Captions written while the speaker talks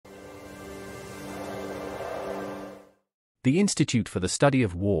The Institute for the Study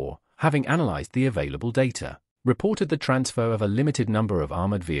of War, having analyzed the available data, reported the transfer of a limited number of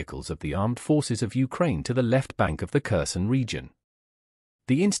armored vehicles of the armed forces of Ukraine to the left bank of the Kherson region.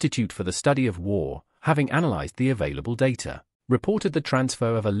 The Institute for the Study of War, having analyzed the available data, reported the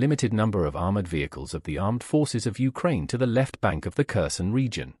transfer of a limited number of armored vehicles of the armed forces of Ukraine to the left bank of the Kherson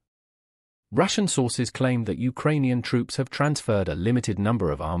region. Russian sources claim that Ukrainian troops have transferred a limited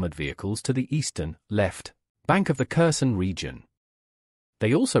number of armored vehicles to the eastern, left, bank of the Kherson region.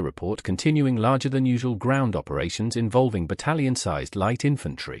 They also report continuing larger-than-usual ground operations involving battalion-sized light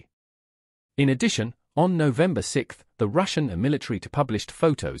infantry. In addition, on November 6, the Russian military published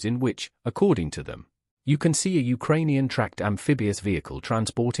photos in which, according to them, you can see a Ukrainian tracked amphibious vehicle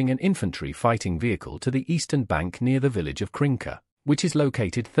transporting an infantry fighting vehicle to the eastern bank near the village of Krinka, which is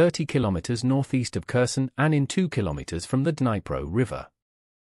located 30 kilometers northeast of Kherson and in 2 kilometers from the Dnipro River.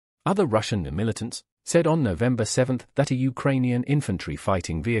 Other Russian militants said on November 7 that a Ukrainian infantry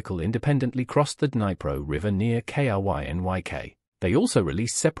fighting vehicle independently crossed the Dnipro River near Kherson. They also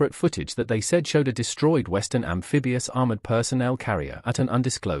released separate footage that they said showed a destroyed Western amphibious armored personnel carrier at an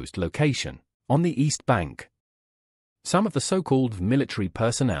undisclosed location on the east bank. Some of the so-called military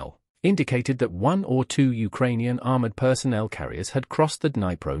personnel indicated that 1 or 2 Ukrainian armored personnel carriers had crossed the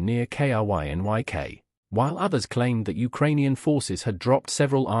Dnipro near Kherson, while others claimed that Ukrainian forces had dropped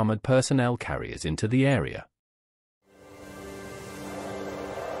several armored personnel carriers into the area.